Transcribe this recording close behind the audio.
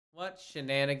What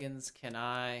shenanigans can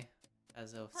I,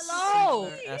 as a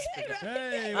Hello!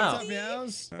 Hey, what's up,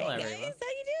 meows? Hello, Hey everyone. guys, how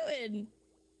you doing?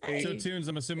 So, Cartoonz,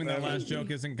 I'm assuming that last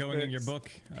joke isn't going in your book.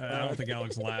 I don't think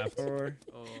Alex laughed. 4,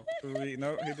 3.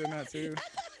 No, he did not. 2,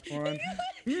 1.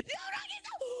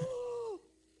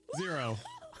 0.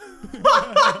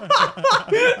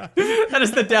 That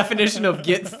is the definition of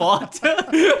get fucked.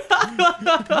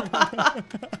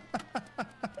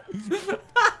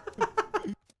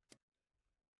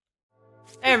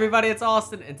 Hey everybody, it's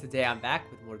Austin, and today I'm back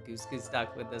with more Goose Goose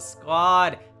Duck with the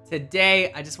squad.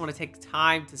 Today, I just want to take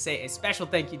time to say a special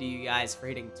thank you to you guys for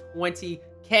hitting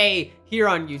 20K here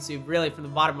on YouTube. Really, from the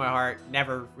bottom of my heart,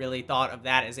 never really thought of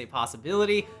that as a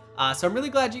possibility. So I'm really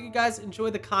glad you guys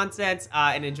enjoy the content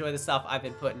and enjoy the stuff I've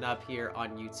been putting up here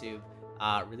on YouTube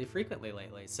really frequently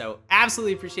lately. So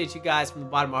absolutely appreciate you guys from the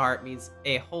bottom of my heart. It means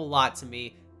a whole lot to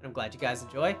me, and I'm glad you guys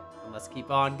enjoy, and let's keep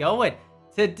on going.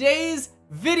 Today's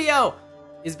video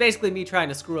is basically me trying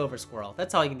to screw over Squirrel.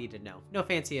 That's all you need to know. No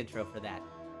fancy intro for that.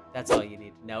 That's all you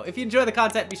need to know. If you enjoy the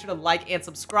content, be sure to like and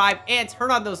subscribe and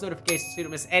turn on those notifications so you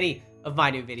don't miss any of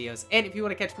my new videos. And if you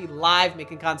want to catch me live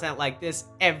making content like this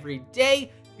every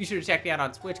day, be sure to check me out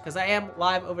on Twitch because I am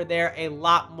live over there a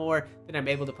lot more than I'm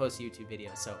able to post YouTube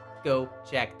videos. So go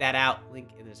check that out. Link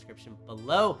in the description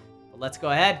below. But let's go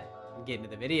ahead and get into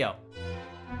the video.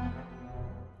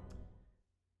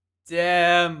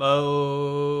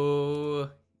 Demo. You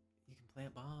can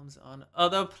plant bombs on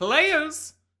other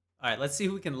players. All right, let's see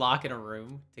who we can lock in a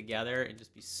room together and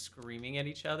just be screaming at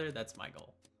each other. That's my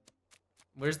goal.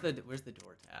 Where's the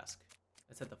door task?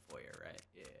 That's at the foyer, right?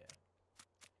 Yeah.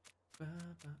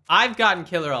 I've gotten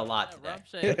killer a lot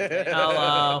today.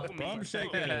 Hello. Bomb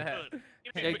shaking.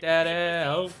 Shake that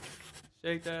L.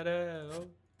 Shake that L.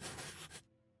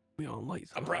 We on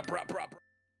lights. I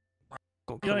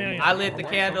lit the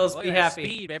candles. Be happy.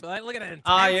 Speed, baby. Look at that.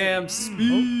 I am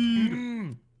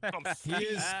speed. He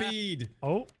is speed.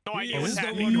 Oh. No He idea is what's the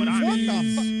happening. one. What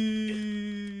the fuck?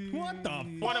 What the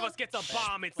One of us gets a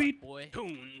bomb. It's like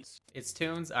Cartoonz. It's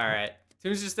Cartoonz. All right.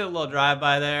 Cartoonz just did a little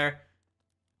drive-by there.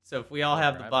 So if we all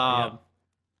have the bomb,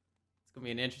 it's gonna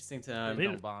be an interesting time.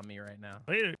 Don't bomb me right now.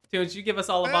 Later. Cartoonz, you give us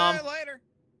all a bomb. Later.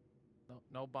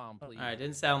 No bomb, please. All right,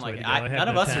 didn't sound like it. I have None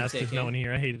of no us are task. There's no one ticking.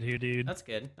 here. I hate it here, dude. That's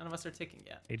good. None of us are ticking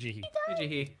yet. Hey, G. Hey,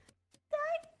 Jihi.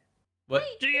 What?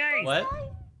 GA. What? Wait,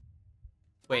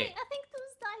 Wait. I think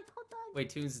Toons died. Hold on. Wait,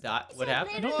 Cartoonz died. What So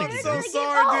happened? I don't think he So did.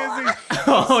 sorry, Dizzy.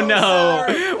 Oh no!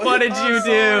 sorry. What did you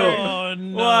do? Oh,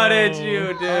 no. What did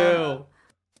you do?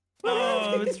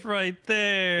 Oh, it's right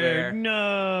there. Where? No.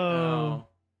 Oh.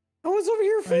 I was over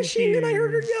here fishing and I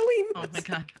heard her yelling. Oh my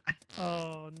god.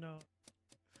 Oh, no.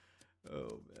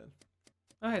 Oh man.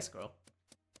 Oh, hey, Squirrel.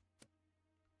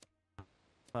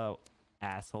 Oh,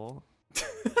 asshole.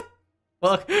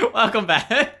 Welcome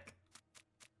back.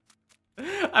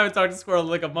 I haven't talked to Squirrel in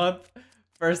like a month.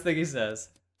 First thing he says.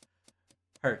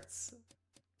 Hurts.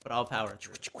 But I'll power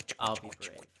through. I'll be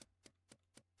brave.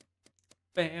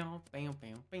 Bam, bam,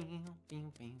 bam, bam,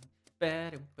 bam, bam.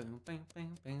 Ba-dum, bam, bam, bam,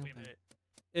 bam, Wait a bam. minute.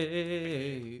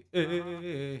 Hey,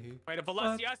 hey. Wait, the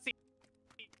Velociasi.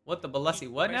 What the Balussi?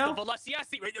 What Where's now? the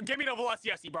Velociasi? Wait, give me the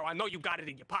Velociasi, bro. I know you got it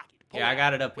in your pocket. Pull Yeah, I it got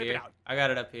out. it up Whip here. out. I got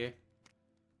it up here.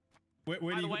 Where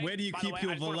By do the way- you by the keep way,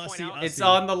 your I just wanna point velocity? out- It's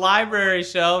on the library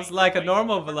shelves like a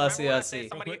normal Remember when I said Velociasi.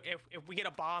 somebody- Real quick. If we get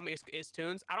a bomb, it's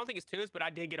Cartoonz. I don't think it's Cartoonz, but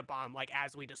I did get a bomb like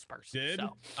as we dispersed. Did?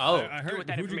 So Oh. I heard. with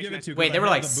that Who'd you give it to? information. 'Cause Wait, I there were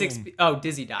heard like the 6. boom. Oh,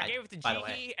 Dizzy I died, gave it to by the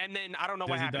way. G, and then I don't know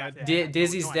what Dizzy happened died? after that.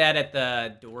 Dizzy's No dead idea. at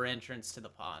the door entrance to the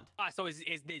pond. So it's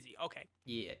Dizzy. Okay.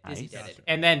 Yeah, Dizzy Nice. did it.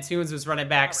 And then Cartoonz was running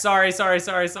back. Sorry,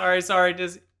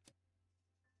 Dizzy.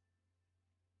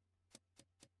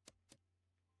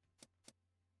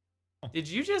 Did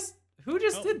you just... Who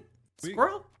just Oh, did... we-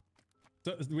 Squirrel?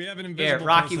 So, we have an Here, invisible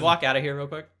Rocky, person. walk out of here real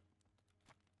quick.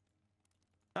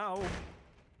 Oh.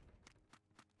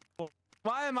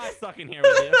 Why am I stuck in here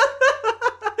with you?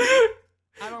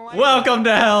 I don't like Welcome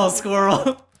to hell,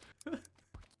 Squirrel.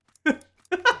 it.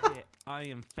 I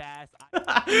am fast.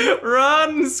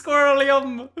 Run,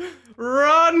 Squirrelium!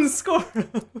 Run, Squirrel!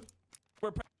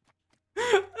 We're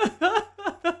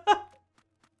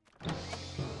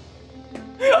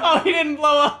Oh, he didn't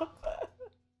blow up!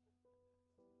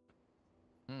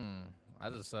 I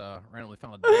just randomly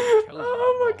found a dead Chosen. Oh my out in the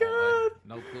hallway. God.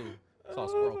 No clue. Saw a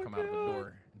squirrel come out of the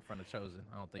door in front of Chosen.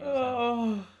 I don't think it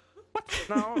was him. Oh.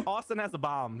 No, Austin has a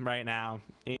bomb right now.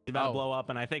 He's about to Oh. blow up,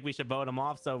 and I think we should vote him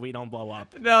off so we don't blow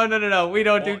up. No. We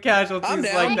don't do casualties I'm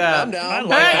down. like that. I'm down. I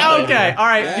like Hey, that okay, idea. all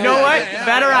right. You know Yeah, what? yeah,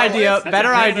 Better yeah, idea. that's a Better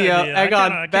great idea. idea. Hang I on.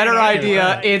 cannot Better argue with idea.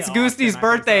 that. It's Yeah, Goosey's Austin, I think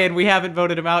birthday, so. and we haven't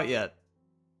voted him out yet.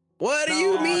 What do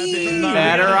you mean?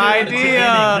 Better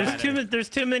idea. There's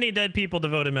too many dead people to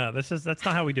vote him out. That's not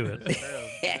how we do it.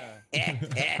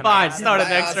 Fine, start it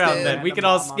next round then. We can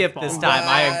all skip this time.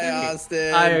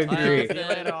 I agree.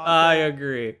 I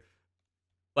agree.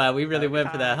 Wow, we really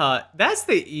went for that, huh? That's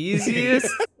the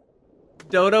easiest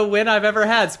Dodo win I've ever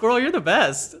had. Squirrel, you're the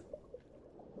best.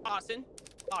 Austin.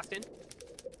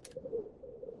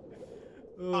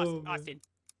 Oh, Austin.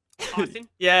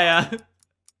 yeah.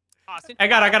 Austin. I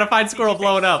gotta find Squirrel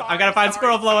blowing up. I gotta find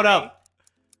Squirrel blowing up.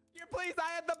 Here, please, I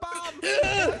had the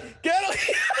bomb. Get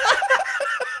him!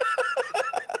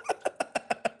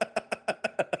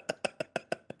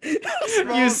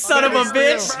 You son of a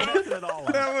bitch.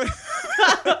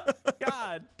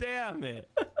 God damn it.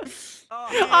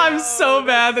 I'm so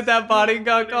mad that body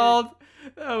got called.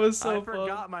 That was so I fun.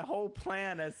 forgot my whole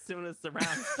plan as soon as the round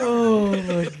started. Oh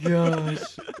my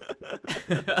gosh.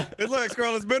 Hey, look,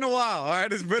 Squirrel, it's been a while, all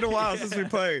right? It's been a while since we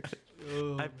played.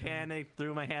 I panicked,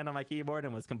 threw my hand on my keyboard,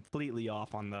 and was completely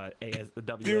off on the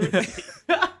W.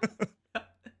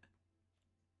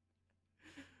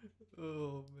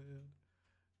 Oh man,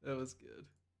 that was good.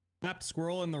 Trapped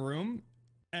Squirrel in the room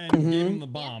and gave him the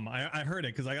bomb. I heard it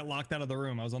because I got locked out of the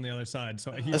room. I was on the other side.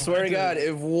 So I swear to God,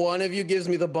 if one of you gives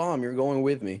me the bomb, you're going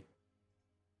with me.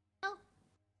 No.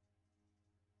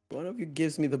 One of you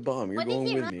gives me the bomb, you're What did going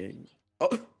you with me.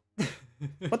 Oh,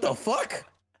 what the fuck?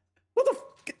 What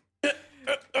the?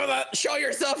 Show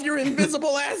yourself, you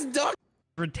invisible ass duck.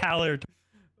 Retaliatory.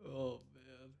 Oh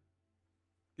man,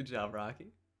 good job, Rocky.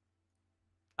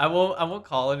 I won't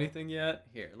call anything yet.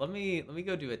 Here, let me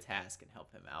go do a task and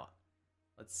help him out.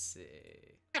 Let's see.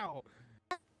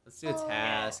 Let's do a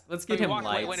task. Let's get him Walked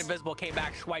away, lights. went invisible, came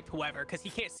back, swiped whoever, because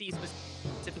he can't see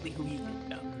specifically who he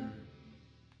can.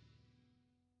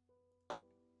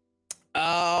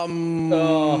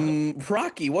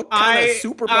 Rocky, what kind of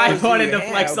superpowers I wanted do you to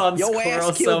flex have? on Yo Squirrel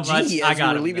ass so killed much. G I as got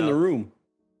we were him, leaving though. the room.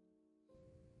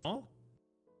 Oh,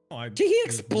 He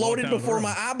exploded before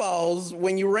my eyeballs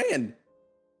when you ran.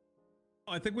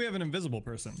 I think we have an invisible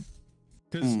person.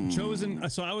 Because Chosen,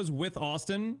 so I was with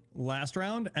Austin last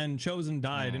round, and Chosen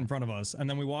died in front of us, and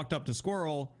then we walked up to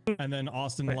Squirrel, and then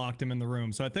Austin locked him in the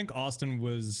room. So I think Austin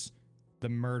was the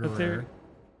murderer.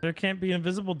 There can't be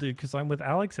invisible dude because I'm with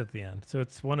Alex at the end. So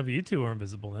it's one of you two are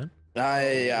invisible then.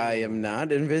 I am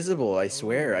not invisible. I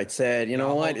swear. I said, you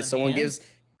know what? If someone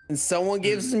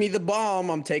gives me the bomb,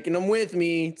 I'm taking them with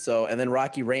me. So and then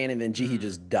Rocky ran, and then Jihi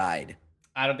just died.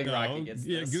 I don't think Rocky gets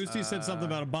this. Goosey said something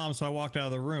about a bomb, so I walked out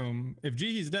of the room. If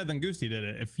Jihi's dead, then Goosey did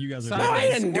it. If you guys are No, I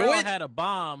didn't do Squirrel it. had a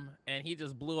bomb, and he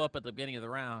just blew up at the beginning of the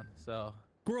round. So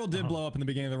Squirrel did blow up in the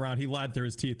beginning of the round. He lied through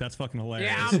his teeth. That's fucking hilarious.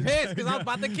 yeah, I'm pissed because I was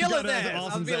about to kill his Gotta have ass. I was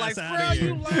Austin's be like, ass outta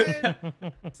Squirrel, you here."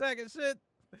 lying. Second shit.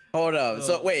 Hold up.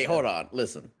 So wait, hold on.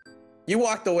 Listen. You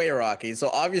walked away, Rocky. So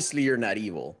obviously you're not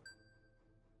evil.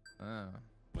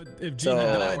 But if So-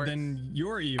 Gina died, then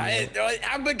you're evil.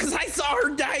 Because I saw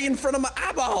her die in front of my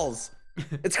eyeballs.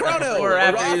 It's Chrono Or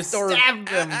after you Ross, or stabbed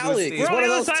him, Alex. Goosey. We're on One the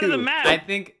of other those side of the two. map. I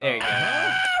think there you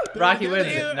go. Rocky wins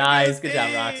it. Nice, good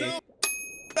job, Rocky.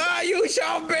 Ah, you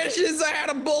shall bitches! I had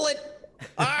a bullet.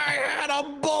 I had a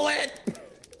bullet.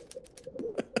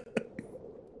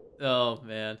 Oh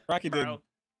man, Rocky did.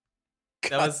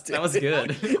 that was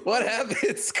good. What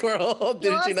happened, Squirrel?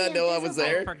 Did you not know I was I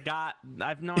there? forgot.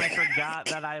 I forgot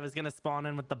that I was gonna spawn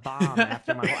in with the bomb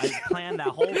after my. I planned that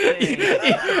whole thing.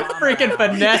 Freaking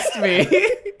finessed me.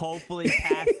 Hopefully,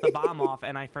 passed the bomb off,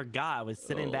 and I forgot. I was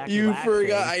sitting back. You relaxing.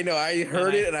 forgot. I know. I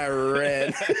heard it and I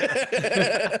ran.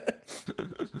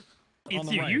 It's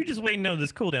the you. right. You're just waiting on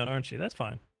this cooldown, aren't you? That's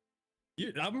fine.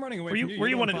 I'm running away Where from you you. where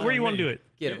you don't want to follow where you want to me. do it?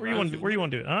 Get it, Where you want Rocky. where you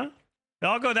want to do it? Huh?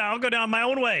 I'll go down my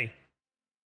own way.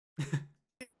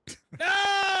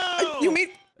 No! You mean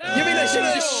I should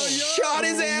have shot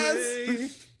his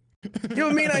ass? You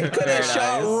mean I could have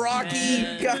shot Rocky?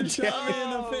 God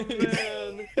damn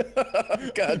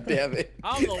it! God damn it!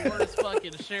 I'm the worst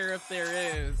fucking sheriff there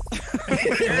is.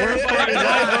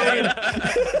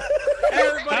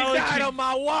 Everybody died on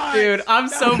my watch. Dude, I'm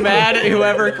so mad at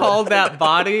whoever called that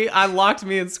body. I locked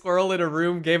me and Squirrel in a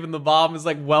room, gave him the bomb, was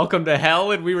like, welcome to hell,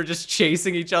 and we were just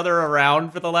chasing each other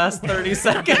around for the last 30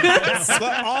 seconds.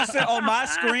 But also on my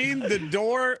screen, the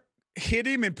door hit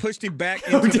him and pushed him back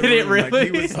into the did it room. Like, he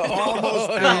really? was almost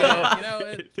You out. know,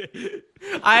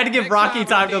 I had to give next Rocky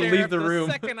time to Sheriff, leave the room.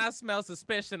 The second I smell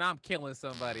suspicion, I'm killing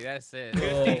somebody. That's it.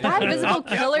 That invisible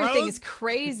killer Rose? thing is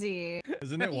crazy.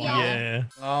 Isn't it? Yeah.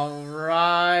 All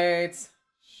right,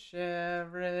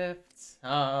 Sheriff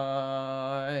time.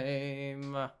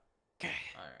 Okay.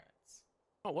 All right.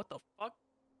 Oh, what the fuck?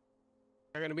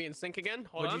 They're gonna be in sync again?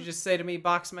 Hold What'd on. you just say to me,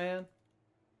 Boxman?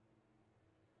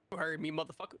 You heard me,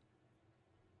 motherfucker.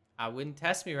 I wouldn't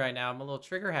test me right now. I'm a little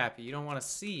trigger happy. You don't want to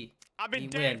see. I've been me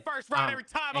dead win. first round every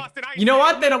time, Austin. I ain't You know saying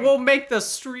what? Then nothing. we'll make the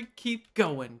streak keep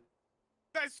going.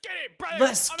 Let's get it, brother.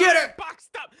 Let's I'm get out it.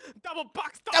 Boxed up. Double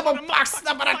boxed up. Double on a boxed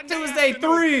up on a motherfucking Tuesday. Sunday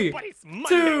afternoon. 3, But it's Monday.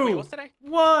 2, Wait, what's today?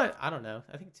 1. I don't know.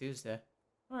 I think Tuesday.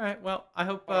 All right. Well, I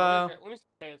hope Let me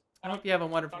see. I hope you have a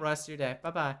wonderful rest of your day.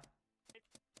 Bye bye.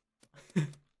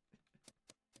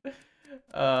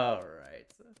 All right.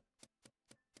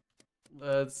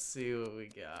 Let's see what we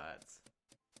got.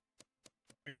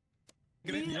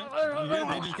 They ain't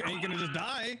gonna just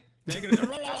die. They're gonna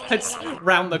Let's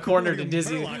round the corner to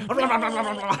Dizzy. Hey,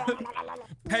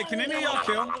 can any of y'all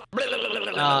kill?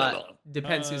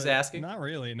 Depends who's asking. Not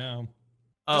really, no.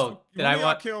 Oh, did I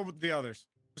want? Kill the others?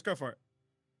 Let's go for it.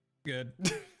 Good.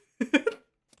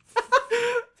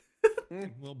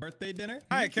 Little birthday dinner?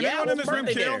 Hey, can anyone in this room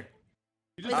kill?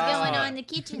 What's going on in the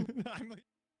kitchen?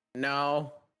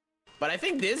 No. But I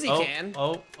think Dizzy Oh, can.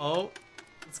 oh.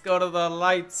 Let's go to the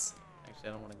lights. Actually,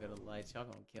 I don't want to go to the lights. Y'all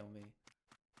gonna kill me.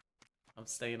 I'm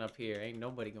staying up here. Ain't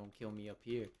nobody gonna kill me up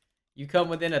here. You come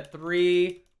within a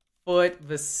 3-foot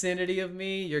vicinity of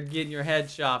me, you're getting your head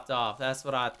chopped off. That's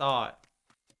what I thought.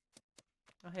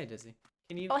 Oh, hey, Dizzy.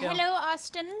 Can you Oh, kill? hello,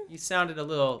 Austin. You sounded a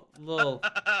little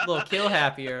kill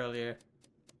happy earlier.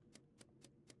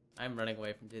 I'm running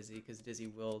away from Dizzy because Dizzy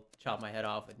will chop my head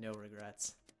off with no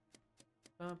regrets.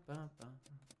 Bum, bum, bum.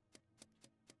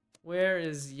 Where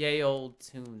is yay old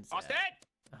Tunes? Austin?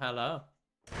 Hello.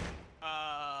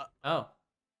 Oh.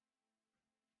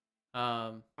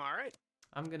 All right.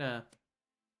 I'm gonna.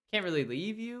 Can't really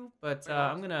leave you, but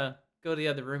I'm gonna go to the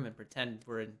other room and pretend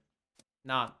we're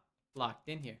not locked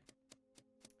in here.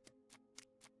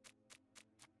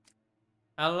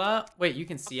 Hello. Wait, you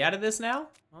can see out of this now?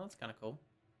 Oh, that's kind of cool.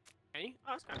 Hey,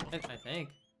 oh, that's kind of cool. I think.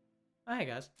 Oh, hey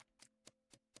guys.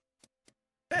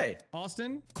 Hey.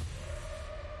 Austin?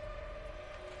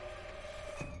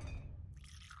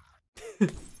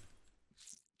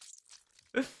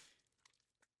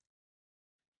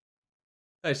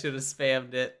 I should have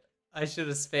spammed it. I should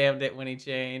have spammed it when he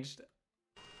changed.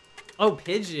 Oh,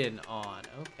 pigeon on.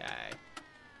 Okay.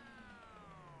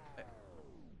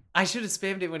 I should have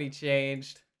spammed it when he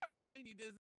changed.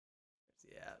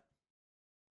 Yeah.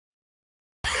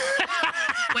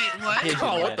 Wait, what? Pigeon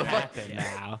Oh, what the fuck? happened.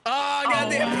 Now. Oh,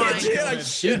 goddamn my pigeon. I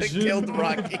should have killed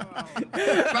Rocky.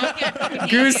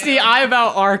 Goosey, I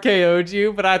about RKO'd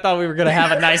you, but I thought we were gonna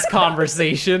have a nice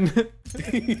conversation.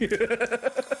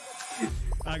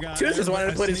 Tunes just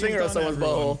wanted to put his finger on someone's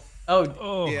butthole.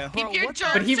 Oh, Yeah. Keep your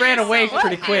germs but he to ran away yourself.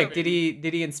 pretty quick. Did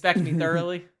he inspect me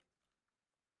thoroughly?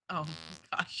 Oh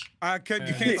gosh. You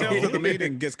can't tell until the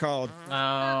meeting gets called.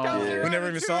 Oh, We never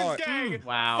even saw it.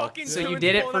 wow. Fucking So you Tunes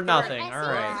did it pulled for up nothing. I All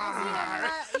see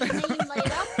right. your name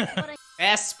light up, but I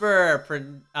Esper,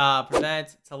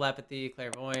 prevent telepathy,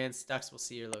 clairvoyance. Ducks will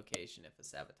see your location if a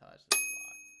sabotage is blocked.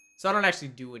 So I don't actually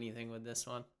do anything with this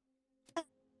one.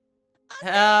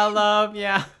 Hello,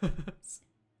 meows.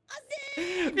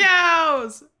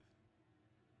 Meows!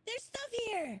 There's stuff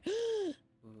here. Ooh,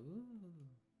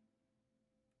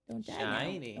 Don't die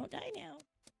shiny. now. Don't die now.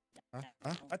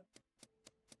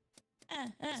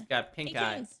 It's got pink Hey,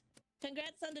 eye. Tunes,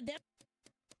 congrats on the death.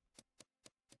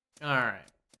 Alright.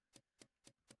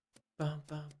 Bum,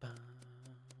 bum, bum.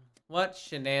 What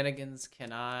shenanigans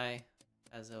can I,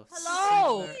 as a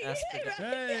Hello! singular Esper...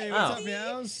 Hey, Oh. what's up,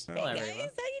 meows? Hello, Hey everyone. guys,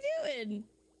 how you doing?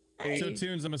 So,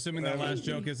 Tunes, I'm assuming that last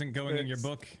joke isn't going in your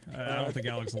book. I don't think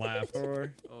Alex laughed.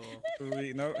 4, Oh.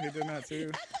 3. No, he did not.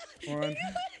 2, 1. No,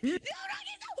 Rocky,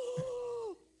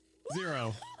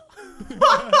 0.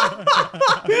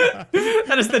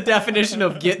 That is the definition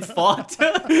of get fought.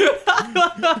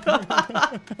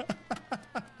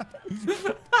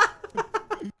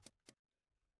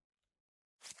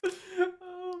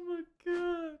 Oh my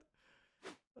god.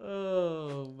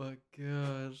 Oh my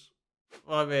gosh.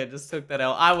 Oh man, just took that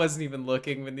out. I wasn't even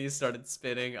looking when these started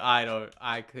spinning.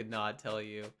 I could not tell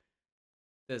you.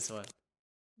 This one.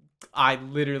 I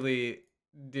literally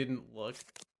didn't look.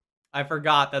 I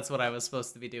forgot that's what I was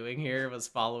supposed to be doing here, was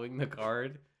following the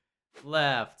card.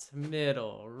 Left,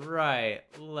 middle, right,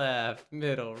 left,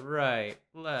 middle, right,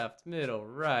 left, middle,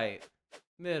 right,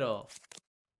 middle.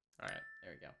 Alright,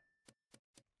 there we go.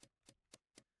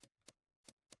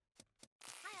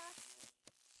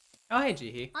 Oh, hey,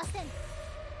 Jihi. Austin.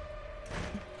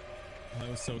 That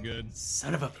was so good.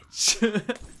 Son of a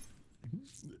bitch.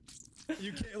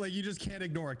 You can't, like, you just can't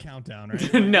ignore a countdown,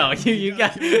 right? No, Like, you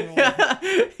got. gotta kill them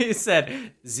all. He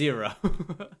said 0.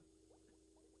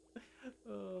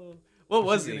 Oh. What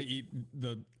was She's he? gonna eat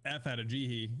the F out of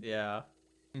Jihi. Yeah.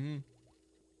 Mm-hmm.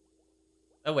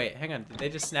 Oh wait, hang on. Did they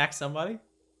just snack somebody?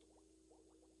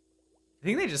 I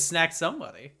think they just snacked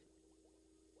somebody.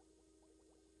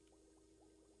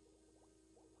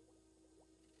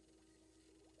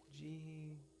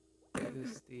 G.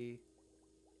 Goosty.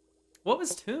 What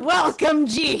was Toons? Welcome,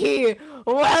 G.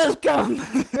 Welcome.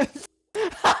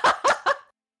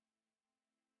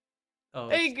 Oh,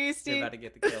 Hey, they're Goosty. about to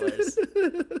get the killers.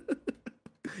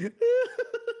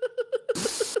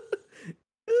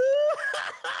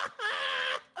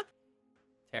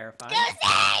 Terrifying.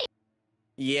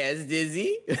 Yes,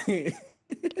 Dizzy. Wait,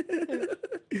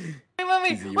 what were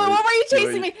you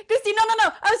chasing me? Goosty, no.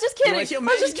 I was just kidding. I was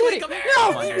just kidding. Come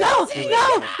on, Dizzy. No.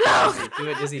 Dizzy, do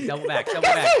it, Dizzy. Double back. Double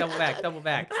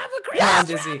back. Come on,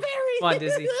 Dizzy. Come on,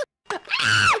 Dizzy.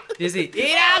 Dizzy, eat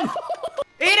him!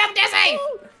 Eat him, Dizzy!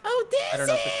 Oh, Dizzy! I don't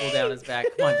know if the cooldown is back.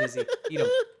 Come on, Dizzy. Eat him.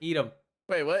 Eat him.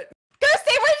 Wait, what?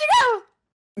 Goosty, where'd you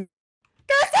go?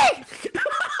 Goosty!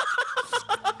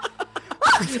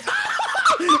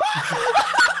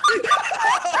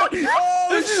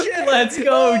 Oh shit! Let's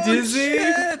go, Dizzy.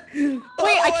 Wait,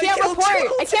 I can't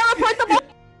report the ball.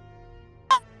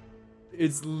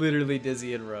 It's literally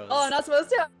Dizzy and Rose. Oh, I'm not supposed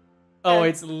to? Oh,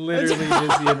 it's literally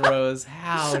Dizzy and Rose.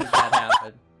 How did that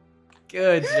happen?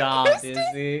 Good job,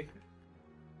 Dizzy.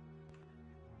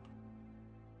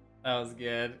 That was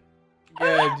good.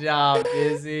 Good job,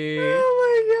 Dizzy.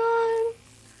 Oh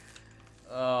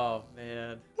Oh,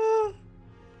 man.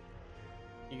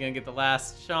 You gonna get the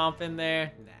last chomp in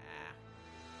there? Nah.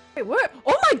 Wait, where?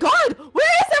 Oh my god! Where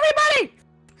is everybody?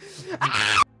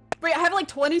 Wait, I have like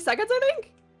 20 seconds, I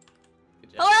think?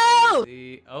 Good job, Hello!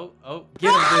 Dizzy. Oh,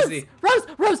 get him, Dizzy. Rose!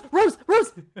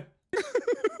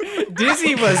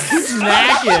 Dizzy was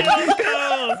snacking.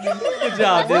 Good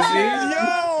job, Dizzy.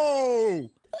 Yo!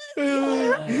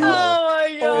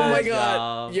 Oh my Good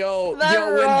god. job. Yo, That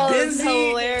when roll is Dizzy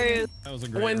hilarious. That was a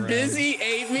great when round. Dizzy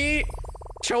ate me,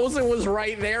 Chosen was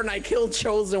right there, and I killed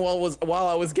Chosen while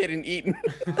I was getting eaten.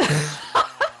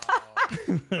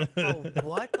 Oh,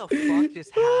 what the fuck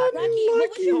just happened? Rocky, what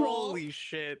was your role? Holy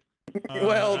shit.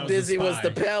 Well, I was a Dizzy was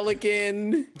the spy.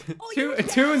 pelican.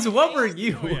 Toons, what were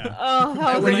you? Oh, yeah. Oh,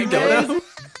 how And Were when you I killed- Dodo?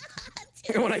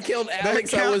 and when I killed That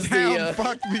Alex, I was countdown the.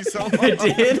 fucked me so much. It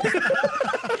did.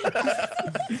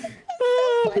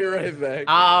 Be right back.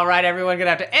 All right, everyone,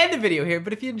 gonna have to end the video here.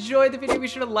 But if you enjoyed the video, be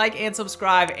sure to like and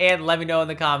subscribe, and let me know in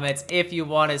the comments if you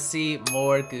want to see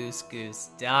more Goose Goose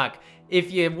Duck.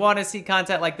 If you want to see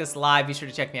content like this live, be sure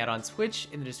to check me out on Twitch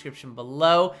in the description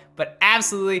below. But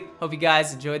absolutely, hope you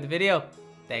guys enjoyed the video.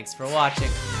 Thanks for watching.